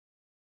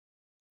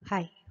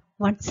Hi,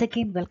 once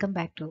again welcome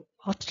back to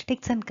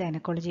Obstetrics and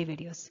Gynecology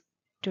videos.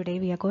 Today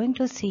we are going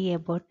to see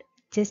about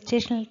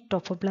gestational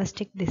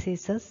trophoblastic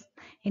diseases.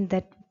 In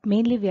that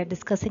mainly we are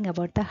discussing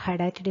about the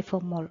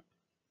hydatidiform mole.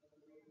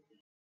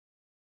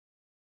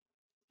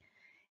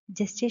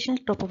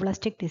 Gestational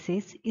trophoblastic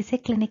disease is a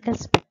clinical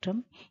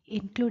spectrum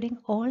including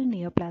all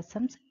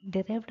neoplasms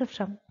derived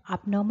from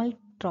abnormal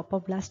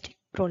trophoblastic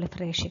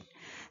proliferation.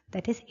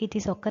 That is, it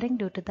is occurring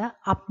due to the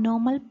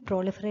abnormal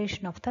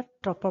proliferation of the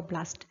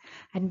trophoblast.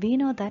 And we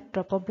know that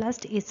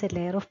trophoblast is a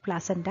layer of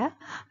placenta,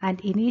 and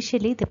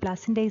initially the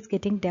placenta is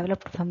getting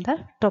developed from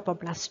the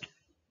trophoblast.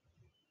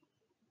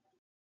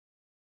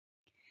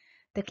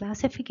 The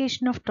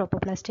classification of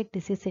trophoblastic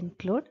disease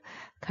include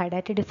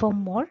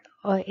hydatidiform mole,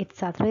 or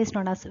it's otherwise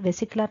known as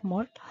vesicular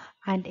mole,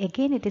 and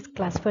again it is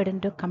classified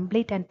into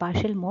complete and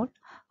partial mole,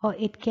 or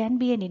it can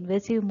be an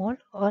invasive mole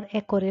or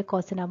a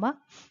choriocarcinoma,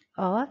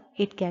 or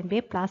it can be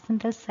a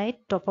placental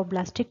site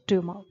trophoblastic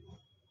tumor.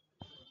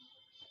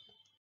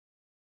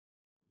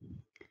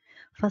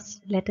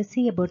 First, let us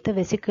see about the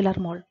vesicular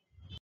mole.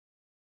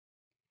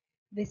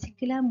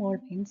 Vesicular mole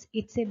means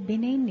it's a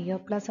benign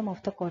neoplasm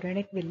of the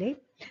chorionic villi,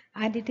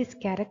 and it is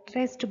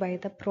characterized by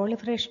the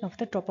proliferation of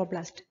the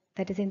trophoblast.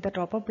 That is, in the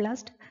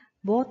trophoblast,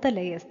 both the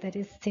layers, that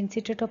is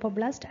syncytial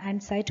trophoblast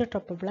and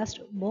cytotrophoblast,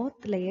 both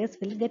layers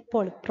will get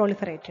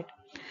proliferated.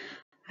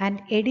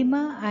 And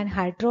edema and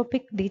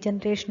hydropic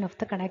degeneration of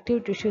the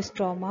connective tissue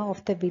stroma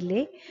of the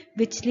villi,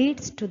 which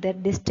leads to the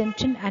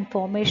distension and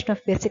formation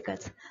of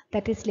vesicles.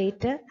 That is,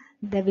 later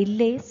the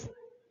villi,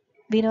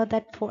 we know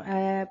that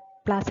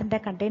placenta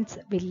contains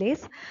villi,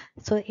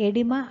 so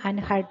edema and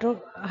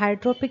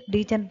hydropic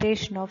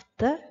degeneration of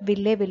the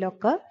villi will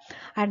occur,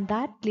 and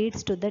that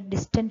leads to the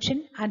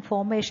distension and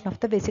formation of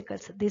the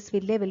vesicles. These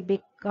villi will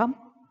become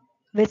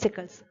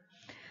vesicles.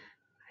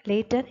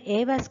 Later,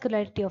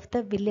 avascularity of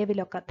the villi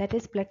will occur, that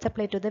is, blood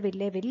supply to the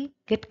villi will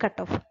get cut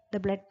off. The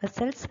blood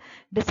vessels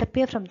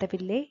disappear from the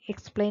villi,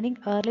 explaining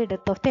early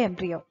death of the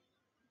embryo.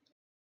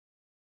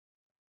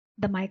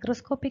 The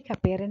microscopic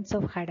appearance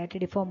of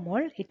hydatidiform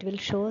mole, it will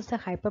show the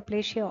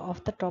hyperplasia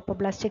of the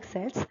trophoblastic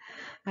cells,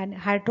 and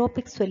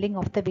hydropic swelling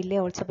of the villi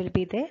also will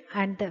be there,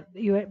 and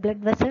the blood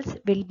vessels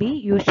will be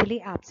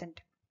usually absent.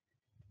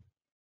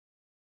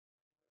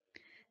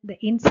 The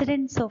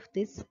incidence of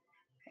this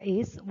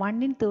is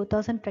 1 in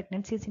 2000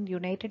 pregnancies in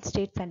United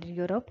States and in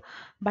Europe,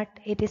 but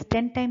it is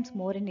 10 times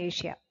more in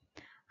Asia.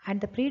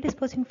 And the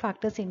predisposing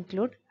factors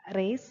include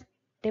race,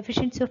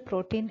 deficiency of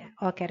protein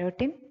or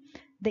keratin.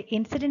 The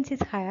incidence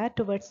is higher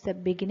towards the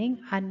beginning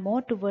and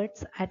more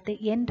towards at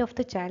the end of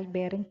the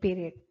childbearing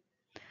period.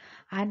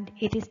 And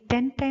it is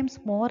 10 times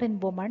more in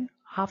women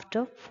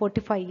after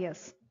 45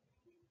 years.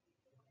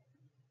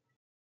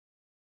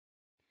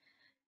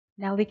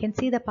 Now we can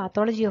see the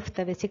pathology of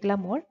the vesicular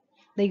mole.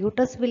 The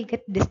uterus will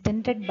get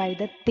distended by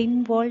the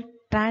thin-walled,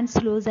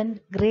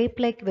 translucent,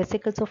 grape-like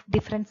vesicles of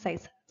different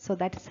size. So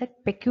that is a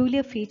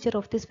peculiar feature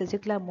of this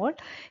vesicular mole.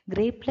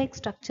 Grape-like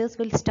structures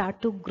will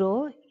start to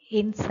grow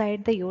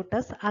inside the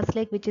uterus, as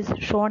like which is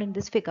shown in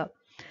this figure.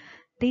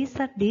 These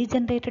are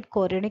degenerated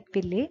chorionic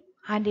villi,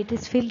 and it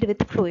is filled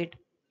with fluid.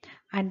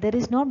 And there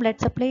is no blood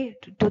supply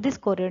to this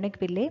chorionic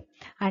villi,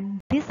 and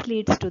this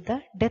leads to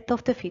the death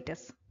of the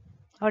fetus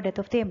or death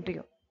of the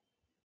embryo.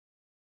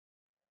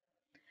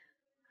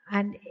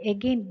 And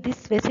again,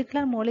 this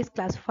vesicular mole is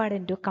classified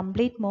into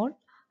complete mole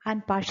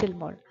and partial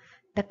mole.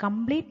 The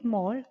complete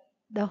mole,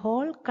 the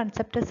whole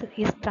concept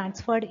is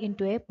transferred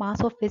into a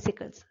mass of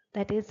vesicles.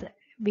 That is,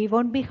 we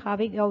won't be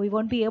having, or we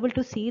won't be able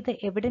to see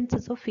the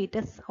evidences of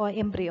fetus or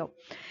embryo.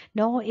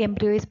 No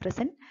embryo is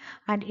present,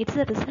 and it's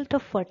a result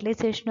of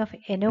fertilization of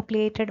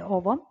enucleated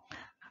ovum.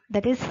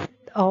 That is,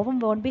 ovum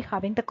won't be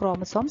having the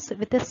chromosomes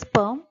with a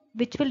sperm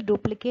which will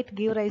duplicate,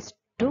 give rise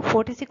to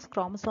 46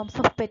 chromosomes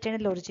of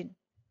paternal origin.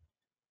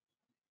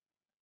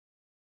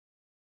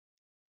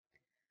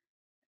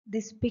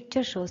 This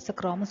picture shows the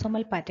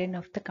chromosomal pattern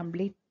of the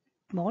complete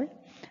mole,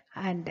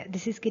 and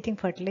this is getting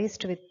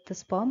fertilized with the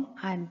sperm,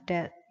 and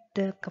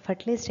the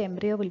fertilized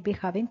embryo will be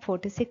having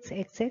 46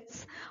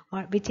 XX,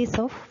 which is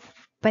of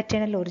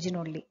paternal origin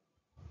only.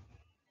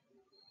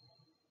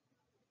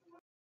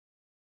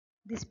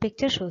 This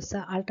picture shows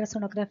the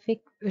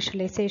ultrasonographic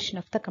visualization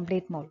of the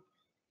complete mole.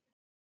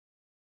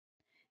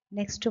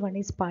 Next one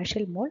is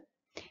partial mole.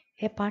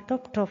 A part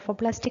of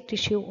trophoblastic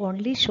tissue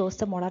only shows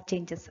the molar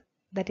changes.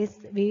 That is,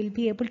 we will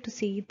be able to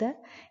see the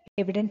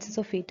evidences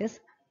of fetus.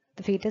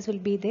 The fetus will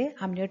be there,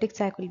 amniotic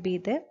sac will be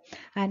there,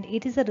 and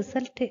it is a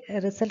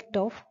result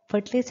of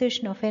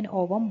fertilization of an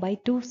ovum by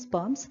 2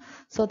 sperms.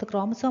 So the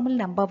chromosomal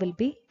number will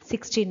be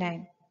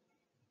 69.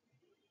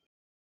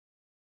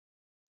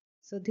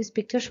 So this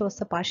picture shows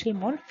the partial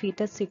mole.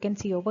 Fetus you can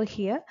see over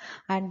here,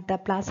 and the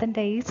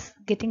placenta is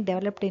getting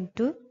developed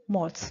into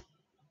moles.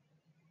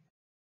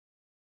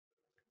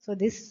 So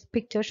this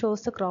picture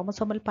shows the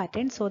chromosomal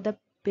pattern. So the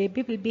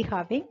baby will be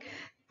having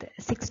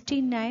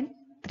 69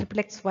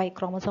 XXY.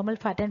 Chromosomal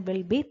pattern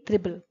will be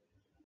triple.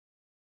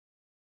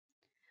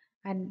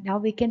 And now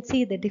we can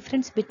see the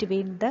difference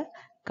between the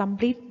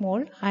complete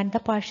mole and the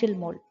partial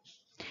mole.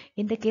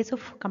 In the case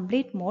of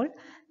complete mole,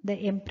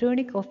 the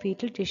embryonic or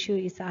fetal tissue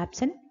is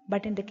absent,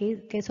 but in the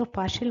case of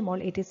partial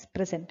mole, it is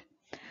present.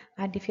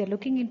 And if you are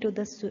looking into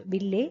the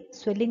villi,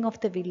 swelling of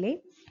the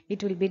villi,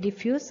 it will be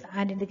diffuse,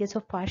 and in the case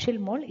of partial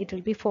mole, it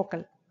will be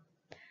focal.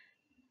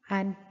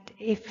 And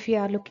if you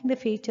are looking the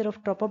feature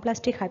of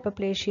trophoblastic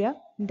hyperplasia,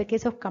 in the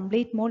case of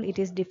complete mole, it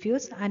is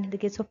diffuse, and in the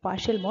case of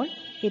partial mole,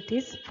 it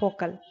is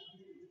focal.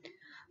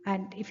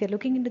 And if you're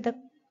looking into the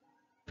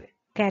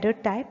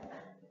karyotype,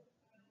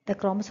 the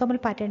chromosomal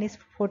pattern is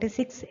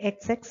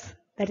 46XX,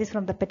 that is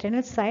from the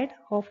paternal side,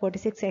 or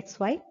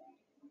 46XY.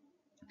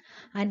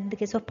 And in the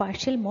case of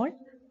partial mole,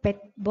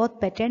 both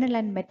paternal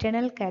and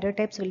maternal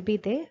karyotypes will be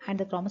there, and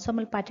the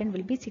chromosomal pattern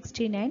will be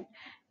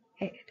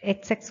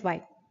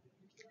 69XXY.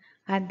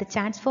 And the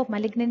chance for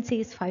malignancy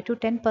is 5 to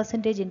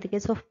 10% in the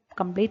case of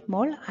complete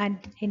mole, and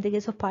in the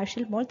case of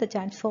partial mole, the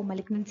chance for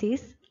malignancy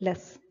is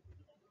less,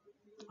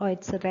 or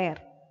it's rare.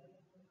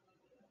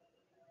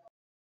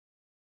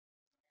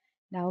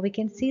 Now we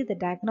can see the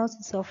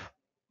diagnosis of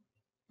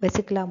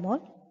vesicular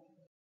mole.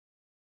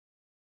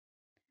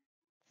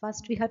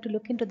 First, we have to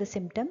look into the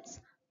symptoms.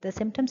 The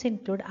symptoms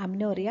include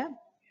amenorrhea,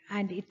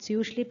 and it's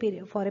usually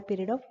for a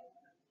period of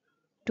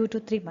 2 to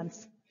 3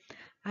 months.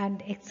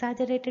 And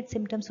exaggerated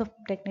symptoms of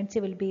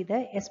pregnancy will be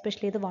there,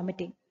 especially the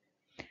vomiting.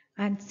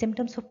 And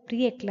symptoms of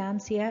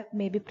preeclampsia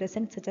may be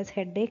present, such as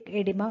headache,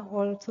 edema,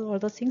 also all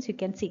those things you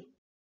can see.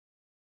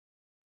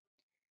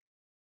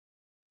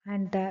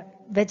 And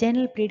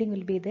vaginal bleeding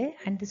will be there,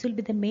 and this will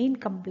be the main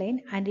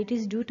complaint, and it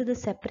is due to the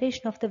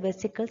separation of the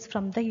vesicles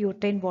from the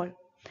uterine wall.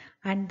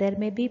 And there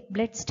may be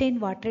blood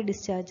stained watery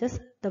discharges.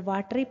 The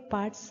watery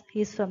parts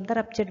is from the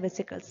ruptured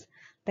vesicles.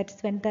 That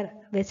is, when the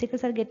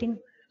vesicles are getting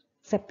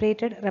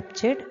separated,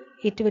 ruptured,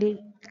 it will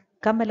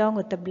come along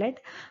with the blood.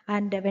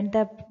 And when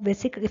the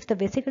if the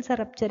vesicles are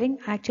rupturing,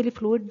 actually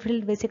fluid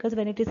filled vesicles,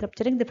 when it is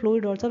rupturing, the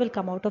fluid also will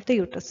come out of the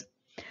uterus.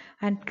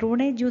 And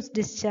prune juice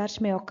discharge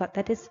may occur,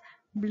 that is,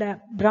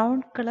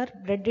 brown color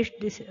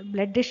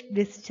bloodish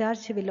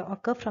discharge will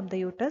occur from the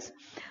uterus,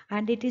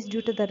 and it is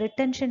due to the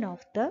retention of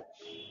the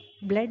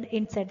blood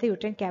inside the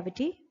uterine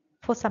cavity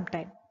for some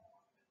time.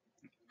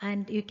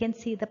 And you can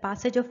see the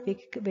passage of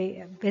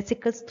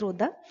vesicles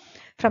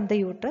from the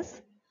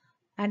uterus,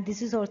 and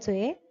this is also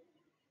a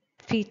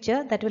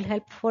feature that will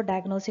help for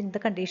diagnosing the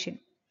condition.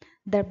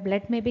 The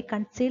blood may be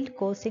concealed,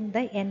 causing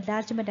the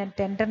enlargement and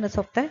tenderness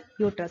of the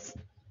uterus.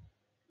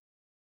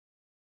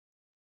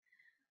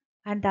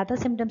 And the other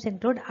symptoms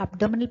include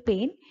abdominal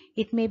pain.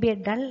 It may be a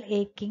dull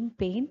aching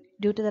pain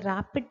due to the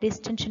rapid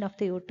distension of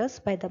the uterus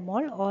by the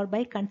mole or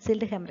by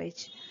concealed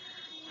hemorrhage.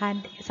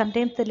 And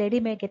sometimes the lady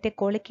may get a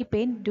colicky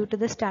pain due to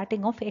the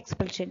starting of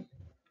expulsion.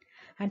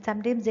 And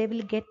sometimes they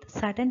will get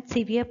sudden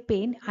severe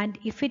pain, and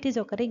if it is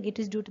occurring, it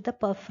is due to the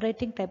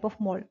perforating type of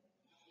mole.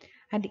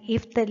 And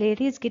if the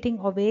lady is getting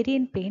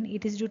ovarian pain,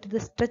 it is due to the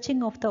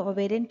stretching of the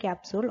ovarian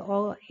capsule,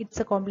 or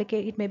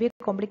it may be a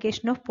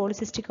complication of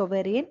polycystic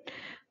ovarian,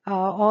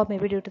 or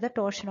maybe due to the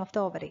torsion of the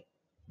ovary.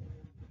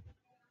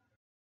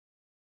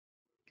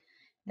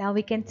 Now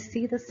we can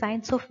see the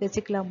signs of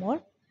vesicular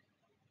mole.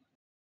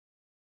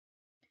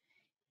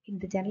 In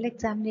the general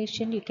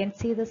examination, you can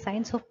see the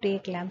signs of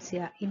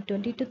preeclampsia. In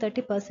 20 to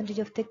 30%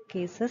 of the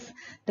cases,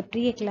 the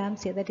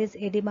preeclampsia, that is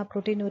edema,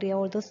 proteinuria,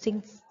 all those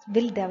things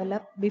will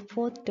develop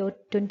before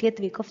 20th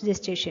week of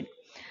gestation.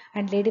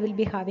 And lady will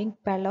be having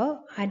pallor,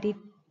 and it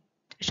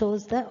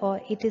shows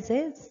it is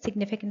a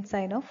significant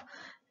sign of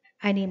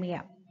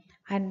anemia.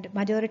 And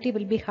majority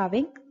will be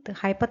having the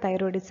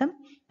hyperthyroidism,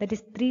 that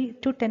is 3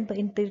 to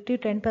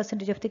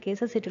 10% of the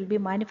cases it will be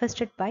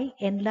manifested by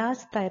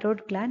enlarged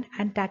thyroid gland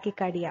and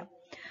tachycardia.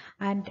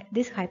 And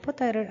this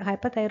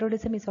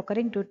hyperthyroidism is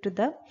occurring due to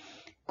the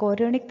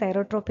chorionic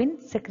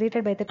thyrotropin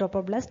secreted by the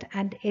trophoblast,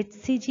 and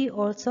HCG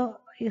also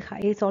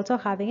is also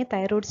having a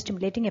thyroid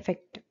stimulating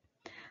effect.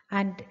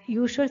 And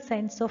usual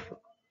signs of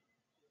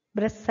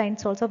breast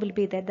signs also will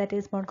be there, that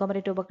is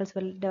Montgomery tubercles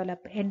will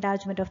develop,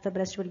 enlargement of the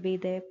breast will be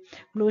there,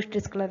 bluish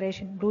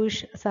discoloration,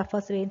 bluish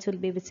surface veins will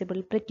be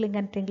visible, prickling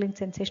and tingling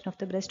sensation of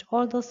the breast,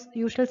 all those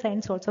usual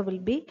signs also will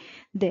be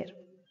there.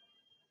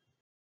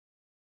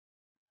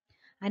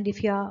 And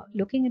if you are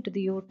looking into the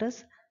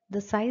uterus,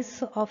 the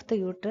size of the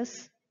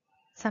uterus,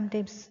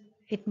 sometimes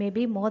it may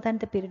be more than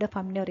the period of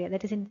amenorrhea,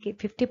 that is in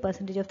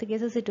 50% of the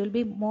cases it will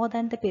be more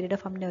than the period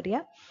of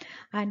amenorrhea,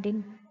 and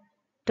in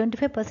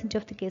 25%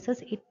 of the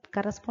cases it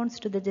corresponds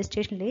to the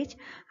gestational age,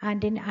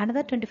 and in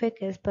another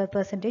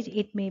 25%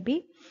 it may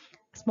be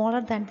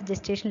smaller than the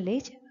gestational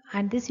age,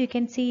 and this you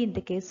can see in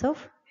the case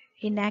of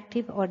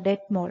inactive or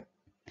dead mole.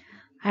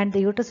 And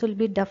the uterus will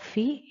be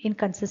duffy in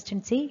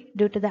consistency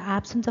due to the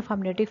absence of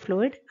amniotic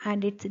fluid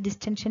and its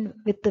distension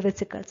with the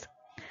vesicles.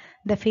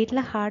 The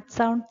fetal heart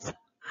sounds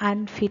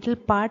and fetal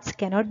parts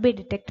cannot be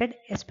detected,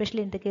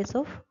 especially in the case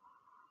of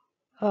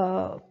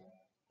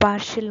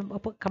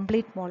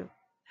complete mole.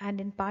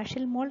 And in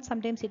partial mole,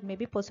 sometimes it may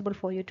be possible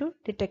for you to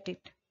detect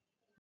it.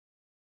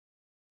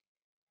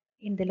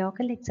 In the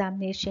local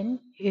examination,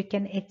 you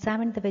can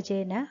examine the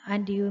vagina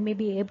and you may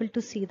be able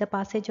to see the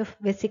passage of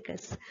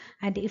vesicles.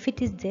 And if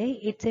it is there,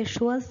 it's a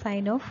sure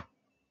sign of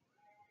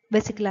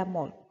vesicular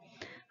mole.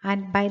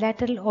 And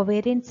bilateral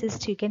ovarian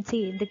cyst you can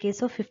see in the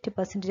case of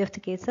 50% of the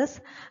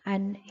cases,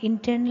 and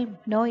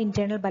no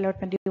internal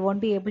ballotment. You won't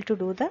be able to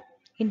do the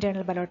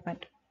internal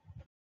ballotment.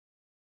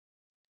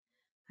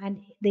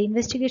 And the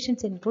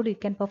investigations include you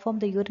can perform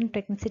the urine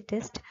pregnancy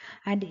test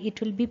and it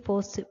will be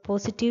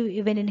positive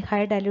even in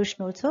higher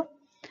dilution also.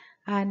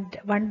 And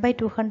 1 by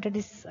 200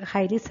 is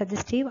highly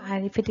suggestive,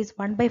 and if it is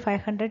 1 by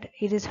 500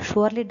 it is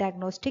surely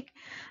diagnostic,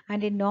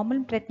 and in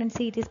normal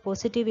pregnancy it is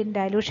positive in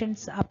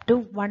dilutions up to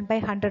 1 by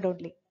 100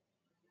 only.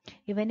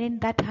 Even in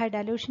that high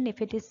dilution,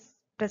 if it is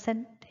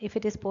present, if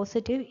it is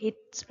positive, it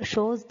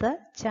shows the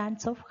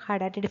chance of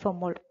hydatidiform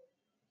mole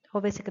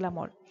or vesicular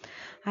mole.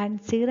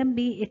 And serum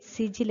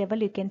BHCG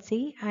level you can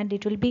see, and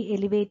it will be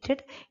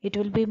elevated. It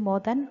will be more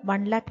than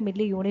 1 lakh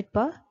milli-unit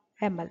per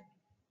ml.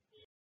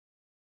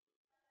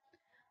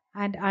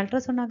 And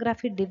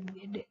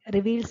ultrasonography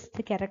reveals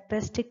the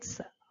characteristics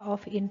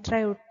of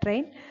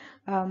intrauterine,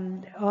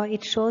 or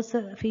it shows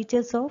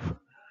features of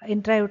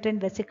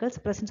intrauterine vesicles,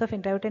 presence of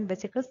intrauterine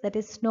vesicles, that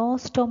is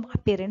snowstorm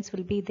appearance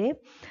will be there,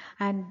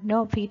 and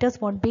no fetus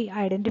won't be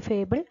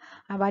identifiable.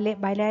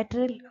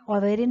 Bilateral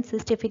ovarian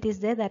cyst, if it is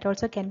there, that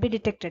also can be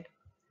detected.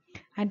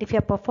 And if you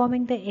are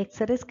performing the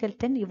X-ray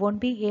skeleton, you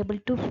won't be able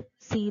to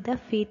see the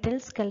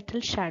fetal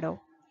skeletal shadow.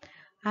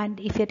 And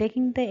if you're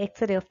taking the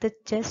X-ray of the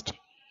chest,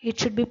 it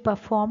should be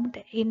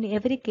performed in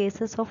every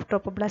cases of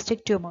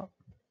trophoblastic tumor.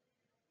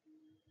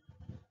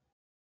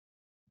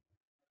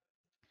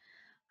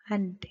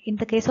 And in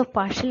the case of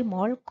partial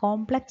mole,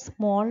 complex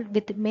mole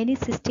with many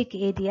cystic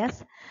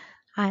areas,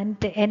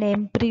 and an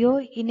embryo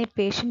in a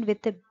patient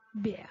with a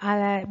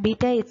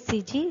beta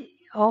HCG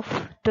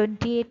of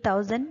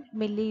 28,000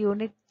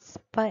 milli-units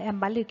per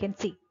ml, you can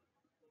see.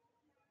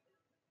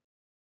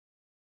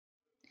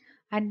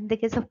 And in the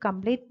case of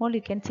complete mole,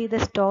 you can see the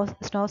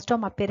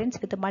snowstorm appearance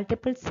with the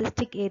multiple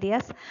cystic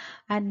areas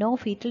and no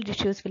fetal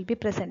tissues will be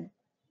present.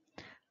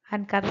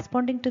 And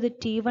corresponding to the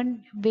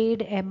T1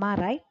 Wade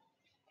MRI,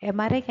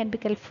 MRI can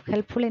be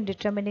helpful in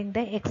determining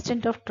the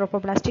extent of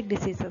trophoblastic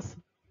diseases.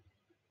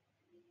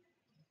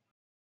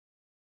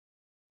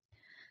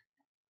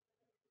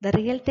 The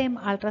real-time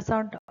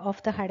ultrasound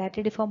of the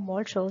hydatidiform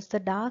mole shows the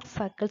dark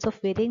circles of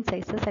varying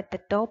sizes at the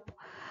top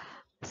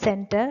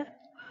center,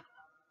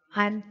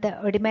 and the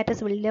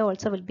edematous villi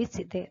also will be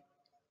there.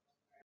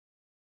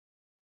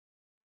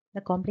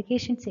 The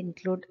complications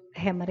include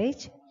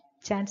hemorrhage,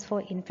 chance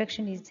for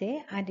infection is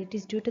there, and it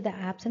is due to the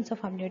absence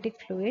of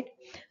amniotic fluid.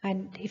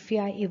 And if you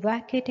are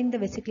evacuating the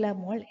vesicular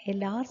mole, a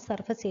large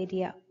surface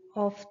area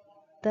of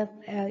the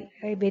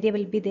area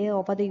will be there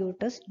over the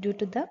uterus due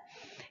to the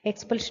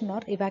expulsion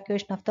or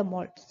evacuation of the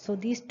mole. So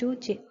these two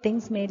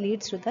things may lead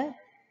to the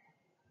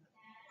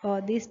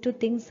these two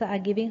things are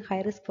giving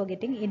high risk for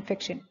getting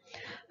infection.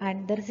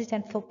 And there is a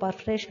chance for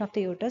perforation of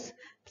the uterus.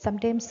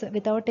 Sometimes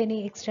without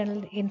any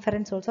external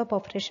inference also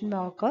perforation may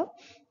occur.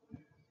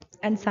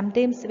 And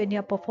sometimes when you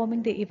are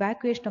performing the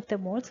evacuation of the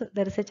moles,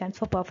 there is a chance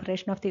for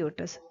perforation of the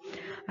uterus.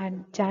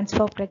 And chance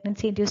for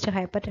pregnancy induced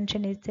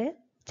hypertension is there.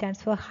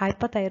 Chance for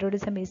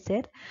hypothyroidism is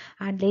there.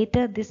 And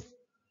later this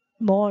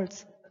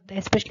moles,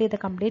 especially the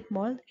complete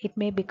mole, it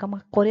may become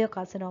a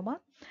choriocarcinoma,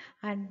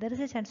 and there is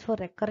a chance for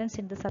recurrence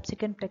in the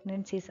subsequent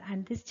pregnancies,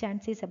 and this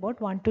chance is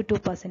about 1 to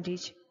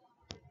 2%.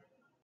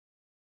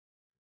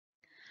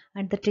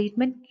 And the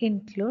treatment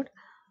include,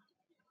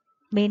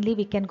 mainly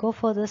we can go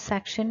for the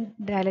suction,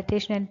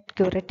 dilatation and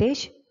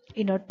curettage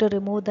in order to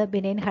remove the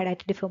benign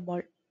hydatidiform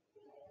mole,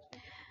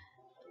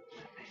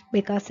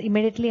 because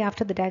immediately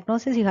after the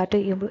diagnosis you have to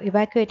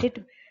evacuate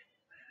it,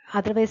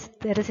 otherwise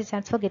there is a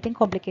chance for getting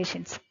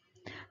complications.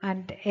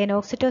 And an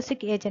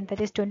oxytocic agent,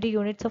 that is 20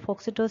 units of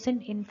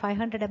oxytocin in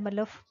 500 ml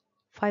of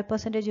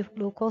 5% of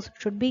glucose,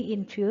 should be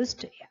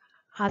infused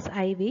as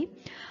IV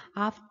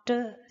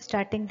after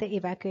starting the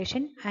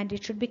evacuation, and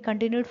it should be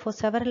continued for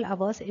several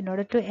hours in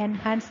order to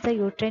enhance the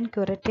uterine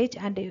curettage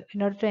and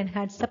in order to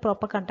enhance the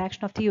proper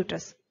contraction of the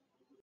uterus.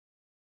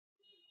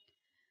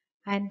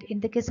 And in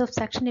the case of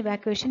suction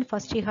evacuation,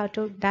 first you have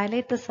to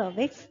dilate the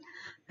cervix,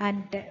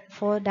 and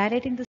for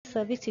dilating the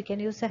cervix you can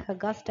use a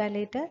Hagas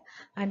dilator,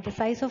 and the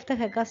size of the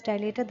Hagas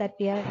dilator that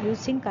we are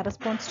using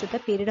corresponds to the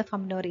period of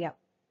amenorrhea.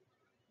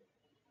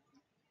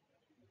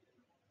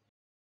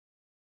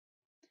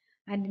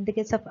 And in the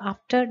case of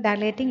after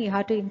dilating, you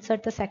have to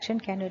insert the suction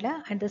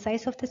cannula, and the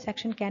size of the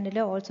suction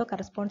cannula also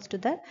corresponds to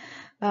the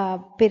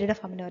period of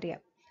amenorrhea.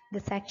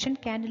 The suction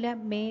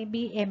cannula may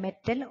be a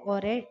metal or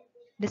a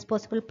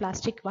disposable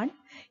plastic one.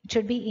 It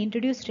should be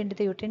introduced into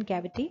the uterine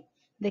cavity.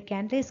 The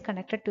cannula is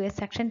connected to a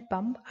suction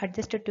pump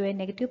adjusted to a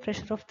negative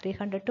pressure of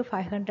 300 to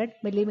 500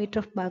 millimeter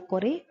of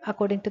mercury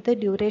according to the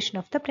duration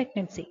of the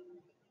pregnancy.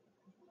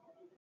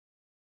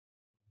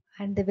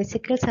 And the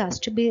vesicles has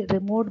to be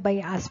removed by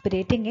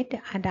aspirating it,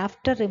 and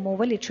after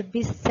removal it should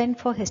be sent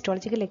for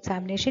histological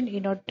examination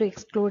in order to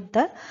exclude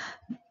the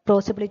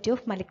possibility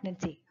of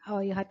malignancy,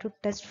 or you have to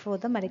test for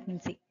the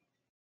malignancy.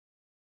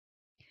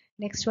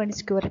 Next one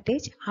is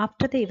curettage.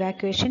 After the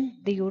evacuation,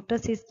 the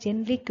uterus is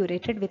generally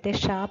curated with a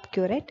sharp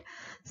curette.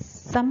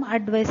 Some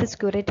advises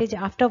curettage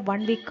after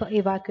 1 week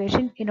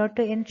evacuation in order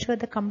to ensure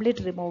the complete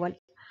removal.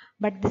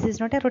 But this is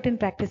not a routine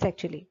practice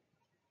actually.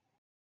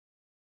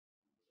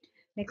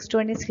 Next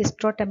one is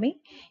hysterectomy.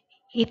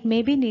 It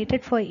may be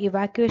needed for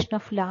evacuation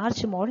of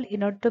large mole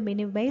in order to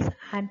minimize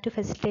and to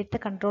facilitate the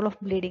control of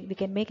bleeding. We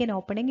can make an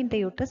opening in the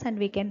uterus and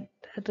we can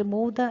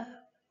remove the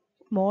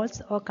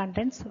moles or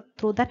contents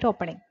through that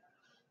opening.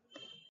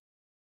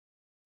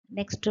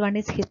 Next one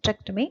is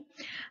hysterectomy,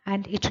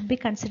 and it should be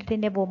considered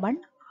in a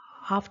woman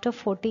after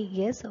 40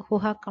 years who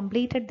have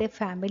completed their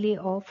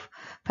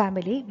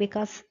family,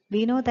 because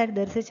we know that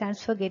there is a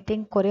chance for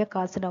getting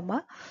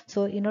choriocarcinoma.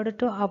 So in order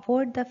to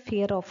avoid the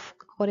fear of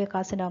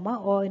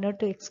choriocarcinoma, or in order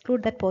to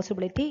exclude that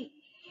possibility,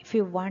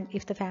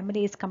 if the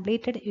family is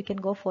completed, you can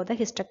go for the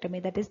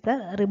hysterectomy, that is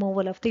the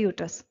removal of the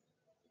uterus.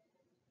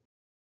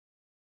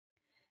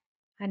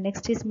 And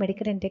next is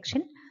medical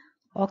injection.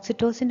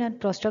 Oxytocin and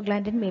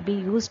prostaglandin may be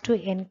used to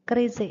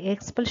encourage the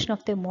expulsion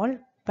of the mole,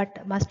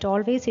 but must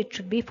always it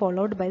should be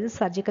followed by the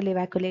surgical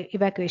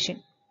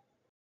evacuation.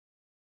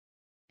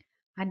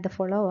 And the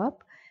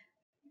follow-up,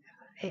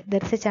 there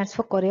is a chance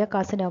for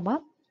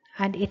choriocarcinoma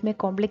and it may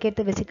complicate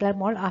the vesicular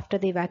mole after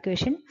the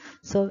evacuation.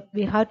 So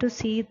we have to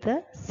see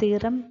the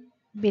serum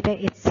beta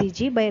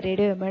HCG by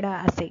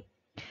radioimmunoassay assay.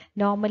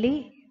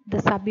 Normally, the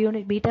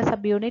beta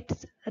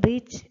subunits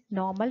reach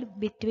normal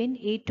between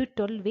 8 to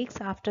 12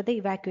 weeks after the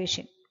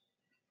evacuation.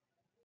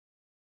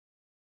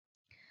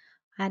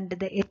 And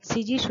the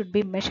HCG should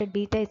be measured,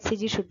 beta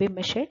HCG should be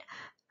measured.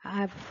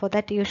 For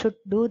that, you should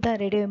do the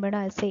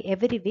radioimmunoassay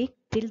every week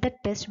till the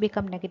test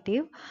become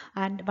negative.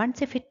 And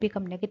once if it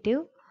become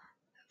negative,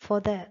 for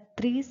the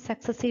 3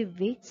 successive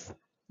weeks,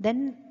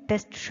 then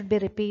test should be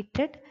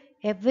repeated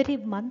every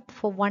month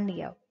for 1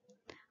 year.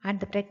 And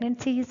the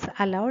pregnancy is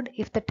allowed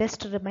if the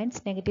test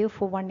remains negative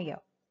for 1 year.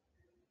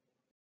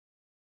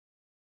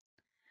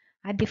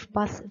 And if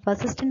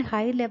persistent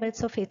high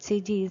levels of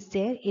HCG is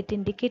there, it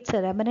indicates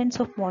a remnants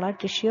of molar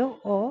tissue,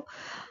 or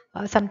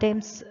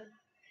sometimes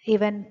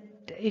even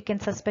you can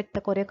suspect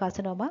the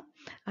choriocarcinoma.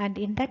 And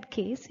in that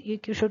case, you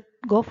should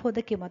go for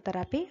the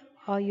chemotherapy,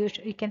 or you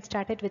can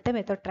start it with the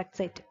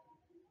methotrexate.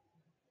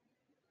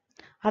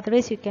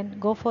 Otherwise, you can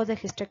go for the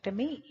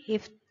hysterectomy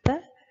if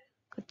the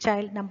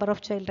number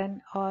of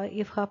children or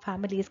if her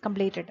family is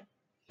completed.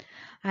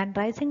 And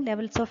rising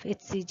levels of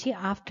HCG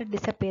after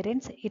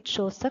disappearance, it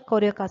shows the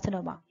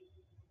choriocarcinoma.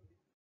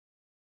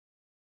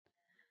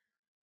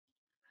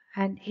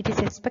 And it is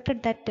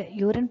expected that the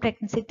urine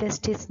pregnancy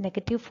test is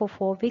negative for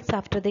 4 weeks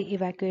after the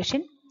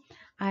evacuation,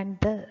 and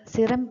the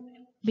serum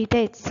beta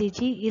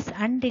HCG is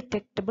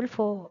undetectable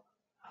for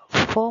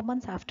 4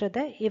 months after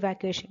the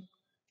evacuation.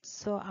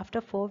 So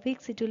after 4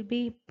 weeks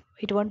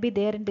it won't be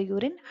there in the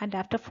urine, and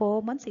after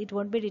 4 months it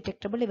won't be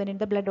detectable even in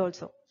the blood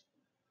also.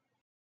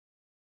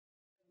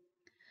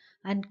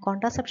 And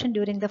contraception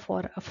during the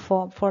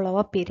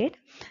follow-up period,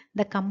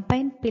 the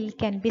combined pill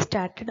can be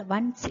started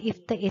once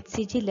if the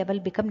HCG level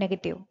become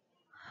negative.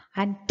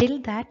 Until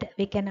that,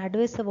 we can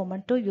advise a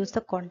woman to use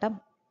the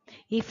condom.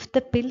 If the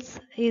pills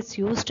is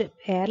used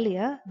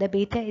earlier, the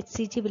beta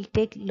HCG will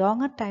take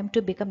longer time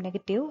to become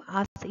negative,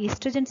 as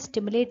estrogen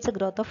stimulates the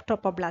growth of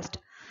trophoblast.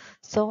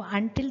 So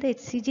until the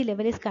HCG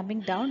level is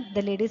coming down,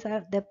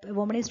 the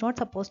woman is not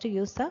supposed to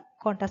use the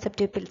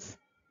contraceptive pills,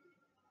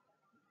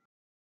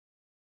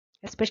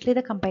 especially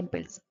the combined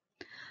pills.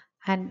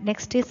 And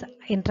next is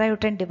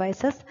intrauterine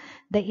devices.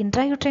 The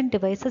intrauterine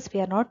devices we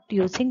are not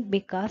using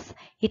because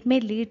it may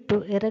lead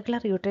to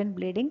irregular uterine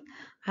bleeding,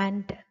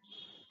 and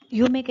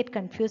you may get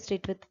confused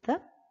it with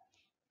the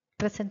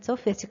presence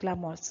of vesicular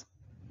moles.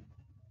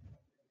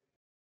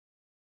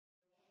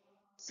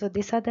 So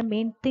these are the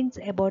main things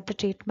about the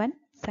treatment,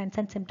 signs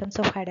and symptoms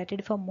of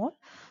hydatidiform mole.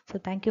 So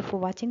thank you for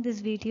watching this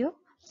video.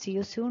 See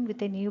you soon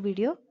with a new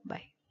video.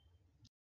 Bye.